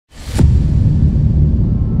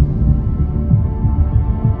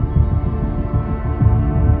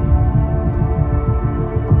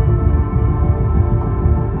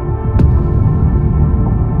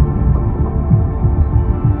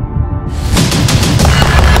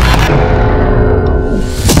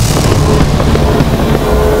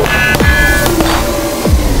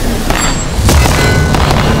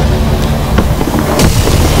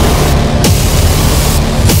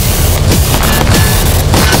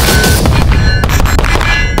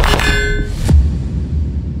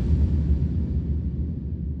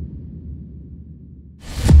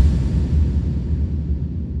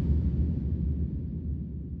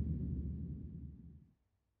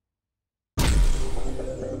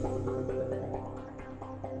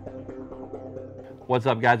What's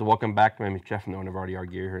up, guys? Welcome back. My name is Jeff from the owner of RDR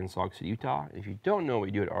Gear here in Salt Lake City, Utah. If you don't know what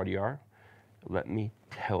we do at RDR, let me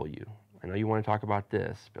tell you. I know you want to talk about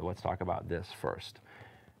this, but let's talk about this first.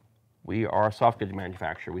 We are a soft goods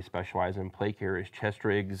manufacturer. We specialize in plate carriers, chest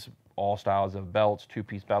rigs, all styles of belts,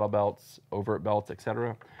 two-piece battle belts, overt belts,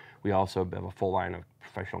 etc. We also have a full line of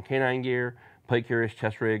professional canine gear, plate carriers,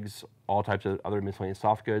 chest rigs, all types of other miscellaneous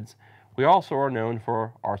soft goods. We also are known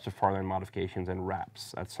for our Safariland modifications and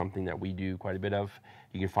wraps. That's something that we do quite a bit of.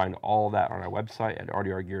 You can find all of that on our website at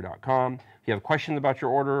rdrgear.com. If you have questions about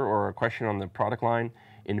your order or a question on the product line,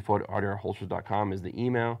 info@rdrholsters.com is the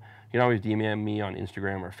email. You can always DM me on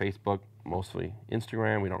Instagram or Facebook, mostly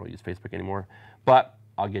Instagram. We don't really use Facebook anymore, but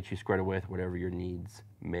I'll get you squared away with whatever your needs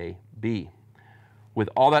may be. With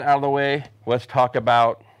all that out of the way, let's talk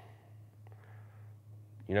about,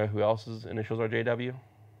 you know who else's initials are JW?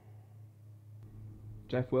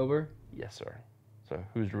 Jeff Wilbur? Yes, sir. So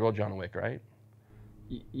who's the real John Wick, right?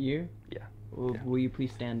 You? Yeah. Will you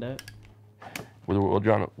please stand up? With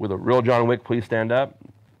a real John Wick, please stand up?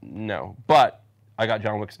 No, but I got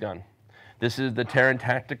John Wick's gun. This is the Taran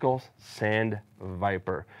Tactical Sand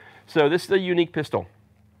Viper. So this is a unique pistol.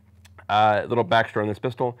 Little backstory on this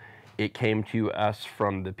pistol. It came to us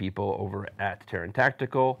from the people over at Taran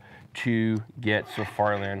Tactical to get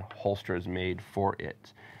Safariland holsters made for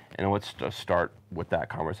it. And let's just start with that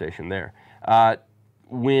conversation there.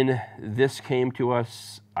 When this came to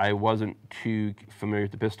us, I wasn't too familiar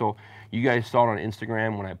with the pistol. You guys saw it on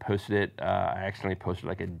Instagram when I posted it. I accidentally posted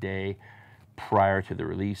like a day prior to the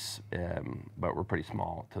release, but we're pretty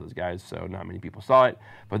small to those guys, so not many people saw it.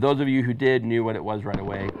 But those of you who did knew what it was right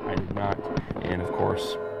away. I did not. And of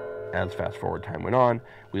course, as fast forward time went on,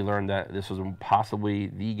 we learned that this was possibly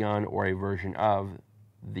the gun or a version of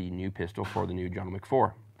the new pistol for the new John Wick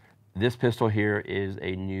 4. This pistol here is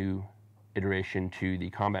a new iteration to the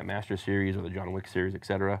Combat Master series or the John Wick series,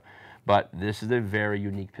 etc. But this is a very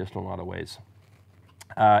unique pistol in a lot of ways.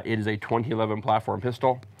 It is a 2011 platform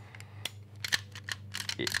pistol.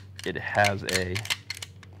 It has a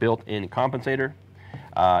built-in compensator.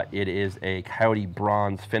 It is a coyote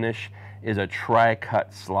bronze finish. It is a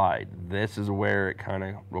tri-cut slide. This is where it kind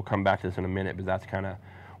of, we'll come back to this in a minute, but that's kind of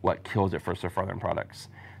what kills it for Safariland products.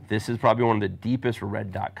 This is probably one of the deepest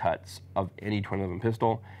red dot cuts of any 2011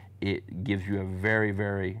 pistol. It gives you a very,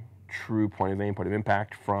 very true point of aim, point of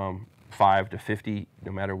impact from 5 to 50.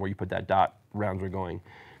 No matter where you put that dot, rounds are going.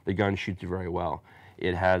 The gun shoots very well.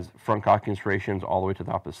 It has front cock installations all the way to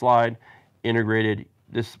the top of the slide. Integrated,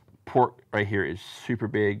 this port right here is super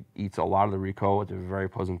big, eats a lot of the recoil. It's very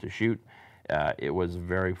pleasant to shoot. It was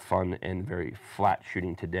very fun and very flat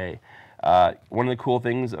shooting today. One of the cool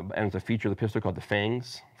things, and it's a feature of the pistol called the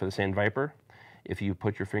fangs for the Sand Viper. If you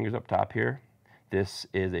put your fingers up top here, this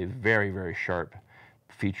is a very, very sharp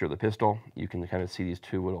feature of the pistol. You can kind of see these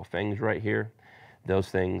two little fangs right here. Those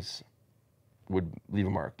things would leave a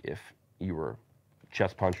mark if you were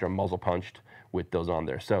chest punched or muzzle punched with those on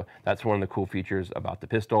there. So that's one of the cool features about the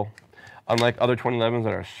pistol. Unlike other 2011s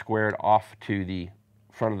that are squared off to the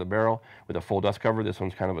front of the barrel with a full dust cover, this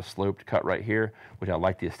one's kind of a sloped cut right here, which I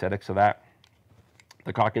like the aesthetics of that.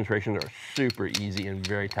 The cock installations are super easy and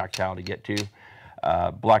very tactile to get to.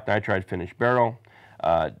 Black nitride finished barrel,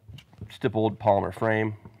 stippled polymer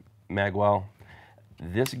frame, magwell.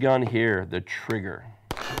 This gun here, the trigger,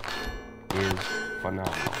 is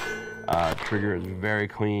phenomenal. Trigger is very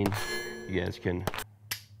clean. You guys can,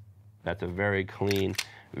 that's a very clean,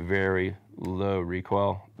 very low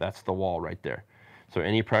recoil. That's the wall right there. So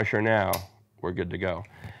any pressure now, we're good to go.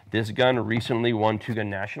 This gun recently won 2 gun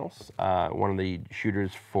nationals. One of the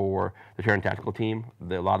shooters for the Taran Tactical team,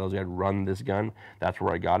 a lot of those guys run this gun. That's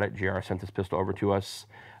where I got it. JR sent this pistol over to us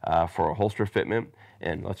for a holster fitment,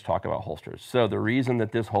 and let's talk about holsters. So the reason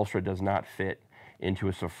that this holster does not fit into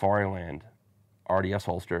a Safariland RDS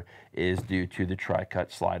holster is due to the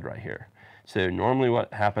tri-cut slide right here. So normally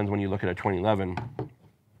what happens when you look at a 2011,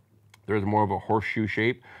 there's more of a horseshoe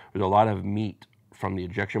shape. There's a lot of meat from the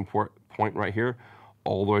ejection point right here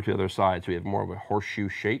all the way to the other side, so we have more of a horseshoe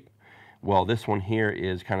shape. Well, this one here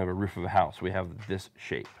is kind of a roof of a house. We have this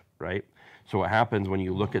shape, right? So what happens when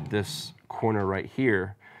you look at this corner right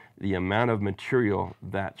here, the amount of material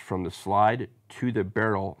that's from the slide to the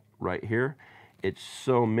barrel right here, it's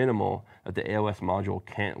so minimal that the AOS module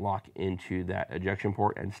can't lock into that ejection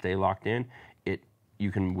port and stay locked in.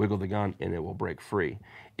 you can wiggle the gun and it will break free.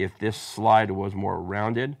 If this slide was more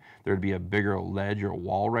rounded, there'd be a bigger ledge or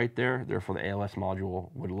wall right there. Therefore, the ALS module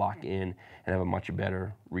would lock in and have a much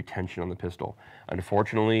better retention on the pistol.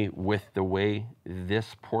 Unfortunately, with the way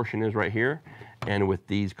this portion is right here, and with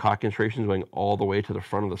these cock illustrations going all the way to the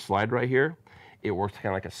front of the slide right here, it works kind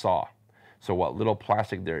of like a saw. So what little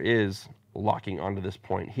plastic there is locking onto this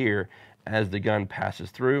point here, as the gun passes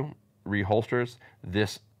through, reholsters,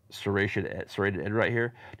 this serrated edge right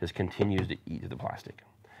here just continues to eat the plastic.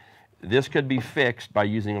 This could be fixed by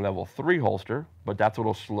using a level 3 holster, but that's a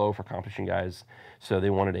little slow for competition guys, so they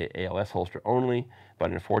wanted a ALS holster only,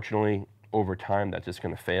 but unfortunately, over time, that's just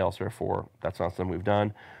going to fail, so therefore, that's not something we've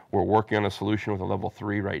done. We're working on a solution with a level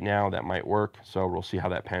 3 right now that might work, so we'll see how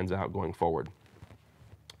that pans out going forward.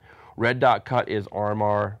 Red dot cut is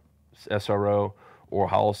RMR, SRO, or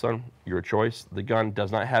Holosun, your choice. The gun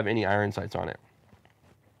does not have any iron sights on it.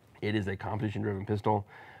 It is a competition-driven pistol,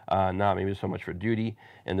 not maybe so much for duty.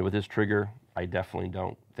 And with this trigger, I definitely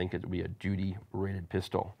don't think it would be a duty-rated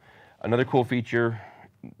pistol. Another cool feature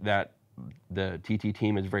that the TT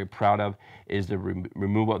team is very proud of is the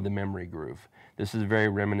removal of the memory groove. This is very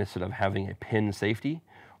reminiscent of having a pin safety,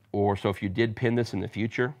 or so if you did pin this in the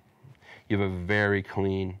future, you have a very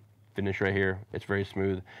clean finish right here. It's very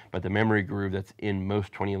smooth, but the memory groove that's in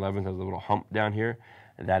most 2011s has a little hump down here,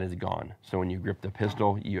 and that is gone. So when you grip the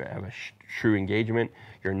pistol, you have a true engagement.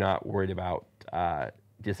 You're not worried about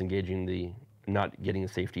disengaging not getting the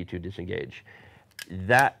safety to disengage.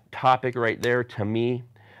 That topic right there, to me,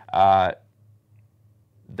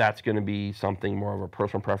 that's going to be something more of a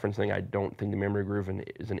personal preference thing. I don't think the memory groove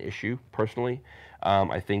is an issue, personally.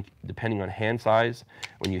 I think depending on hand size,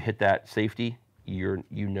 when you hit that safety, you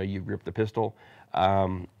know you grip the pistol.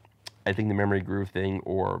 I think the memory groove thing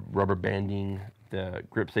or rubber banding the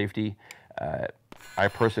grip safety, I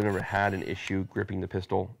personally never had an issue gripping the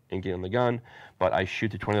pistol and getting the gun, but I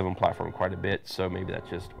shoot the 2011 platform quite a bit, so maybe that's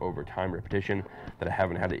just over time repetition that I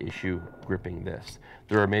haven't had an issue gripping this.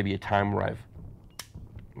 There are maybe a time where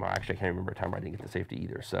well, actually I can't remember a time where I didn't get the safety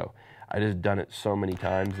either, so I just done it so many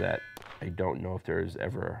times that I don't know if there's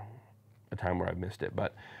ever a time where I've missed it.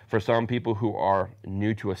 But for some people who are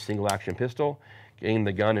new to a single action pistol, getting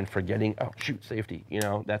the gun and forgetting, oh shoot, safety, you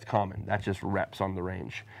know, that's common. That's just reps on the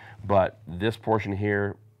range. But this portion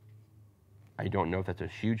here, I don't know if that's a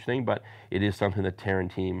huge thing, but it is something the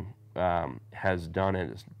Taran team has done,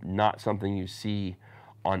 and it's not something you see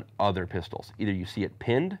on other pistols. Either you see it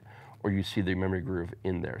pinned or you see the memory groove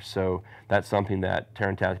in there. So that's something that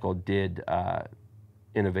Taran Tactical did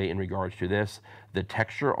innovate in regards to this. The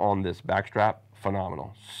texture on this backstrap,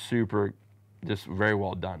 phenomenal. Super, just very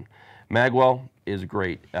well done. Magwell is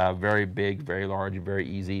great. Very big, very large, very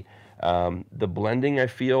easy. The blending I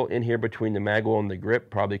feel in here between the magwell and the grip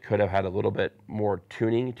probably could have had a little bit more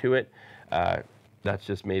tuning to it. That's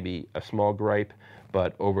just maybe a small gripe,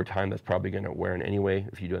 but over time that's probably going to wear in anyway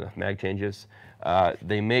if you do enough mag changes.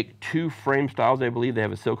 They make two frame styles, I believe. They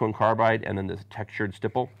have a silicone carbide and then this textured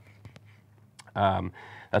stipple.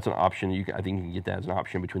 That's an option. I think you can get that as an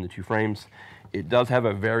option between the two frames. It does have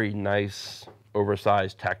a very nice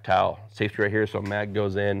oversized tactile safety right here, so mag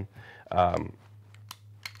goes in.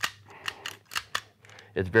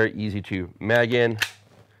 It's very easy to mag in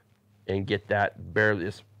and get that barely,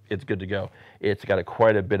 it's good to go. It's got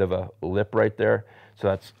quite a bit of a lip right there, so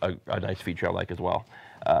that's a nice feature I like as well.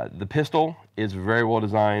 The pistol is very well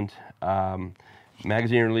designed.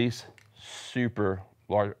 Magazine release, super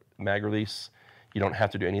large mag release. You don't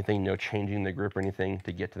have to do anything, no changing the grip or anything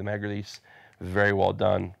to get to the mag release. Very well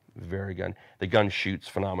done, very good. The gun shoots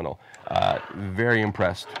phenomenal. Very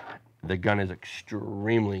impressed. The gun is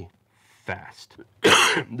extremely fast.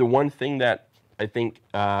 The one thing that I think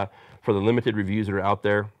for the limited reviews that are out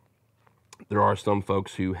there, there are some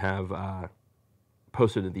folks who have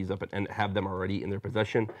posted these up and have them already in their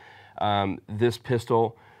possession. This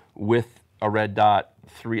pistol with a red dot,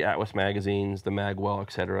 3 Atlas magazines, the magwell,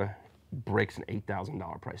 etc., breaks an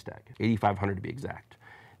 $8,000 price tag, $8,500 to be exact.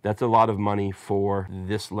 That's a lot of money for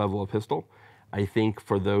this level of pistol. I think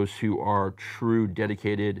for those who are true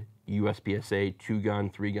dedicated USPSA 2-gun,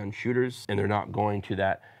 3-gun shooters, and they're not going to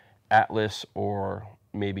that Atlas or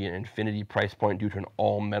maybe an Infinity price point due to an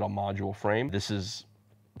all-metal module frame, this is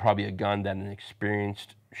probably a gun that an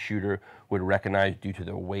experienced shooter would recognize due to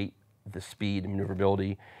the weight, the speed, and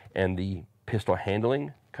maneuverability, and the pistol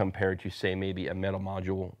handling compared to, say, maybe a metal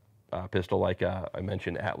module pistol like I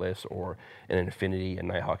mentioned, Atlas or an Infinity, a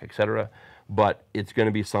Nighthawk, etc. But it's going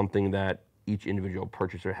to be something that each individual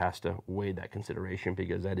purchaser has to weigh that consideration,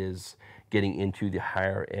 because that is getting into the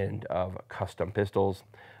higher end of custom pistols.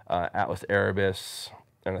 Atlas Erebus,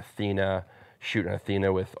 an Athena, shoot an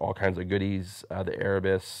Athena with all kinds of goodies, the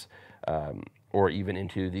Erebus, or even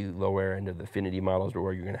into the lower end of the Affinity models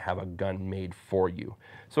where you're going to have a gun made for you.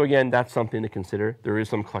 So again, that's something to consider. There is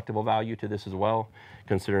some collectible value to this as well,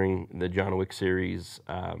 considering the John Wick series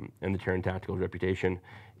and the Taran Tactical's reputation.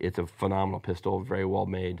 It's a phenomenal pistol, very well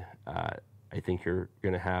made. I think you're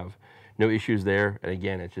going to have no issues there. And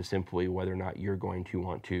again, it's just simply whether or not you're going to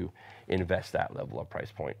want to invest that level of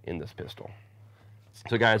price point in this pistol.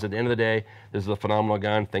 So guys, at the end of the day, this is a phenomenal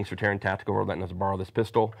gun. Thanks for Taran Tactical for letting us borrow this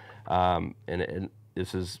pistol. And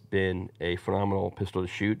this has been a phenomenal pistol to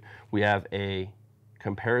shoot. We have a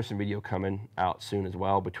comparison video coming out soon as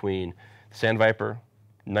well between the Sandviper,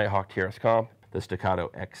 Nighthawk TRS Comp, the Staccato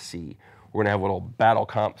XC. We're gonna have a little battle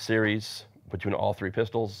comp series between all three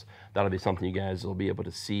pistols. That'll be something you guys will be able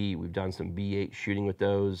to see. We've done some B8 shooting with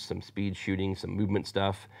those, some speed shooting, some movement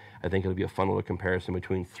stuff. I think it'll be a fun little comparison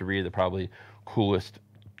between three of the probably coolest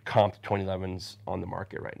comp 2011s on the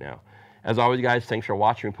market right now. As always, guys, thanks for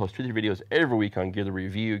watching. We post 2 to 3 videos every week on gear that we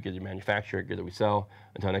review, gear that we manufacture, gear that we sell.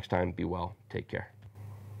 Until next time, be well, take care.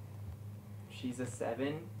 She's a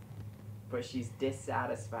 7, but she's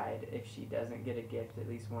dissatisfied if she doesn't get a gift at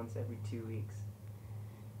least once every 2 weeks.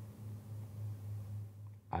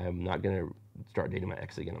 I am not going to start dating my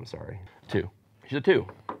ex again, I'm sorry. 2. She's a 2.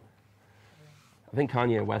 I think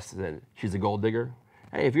Kanye West said she's a gold digger.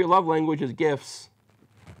 Hey, if your love language is gifts,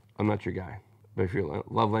 I'm not your guy. But if your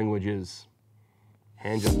love language is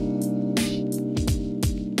hand jobs.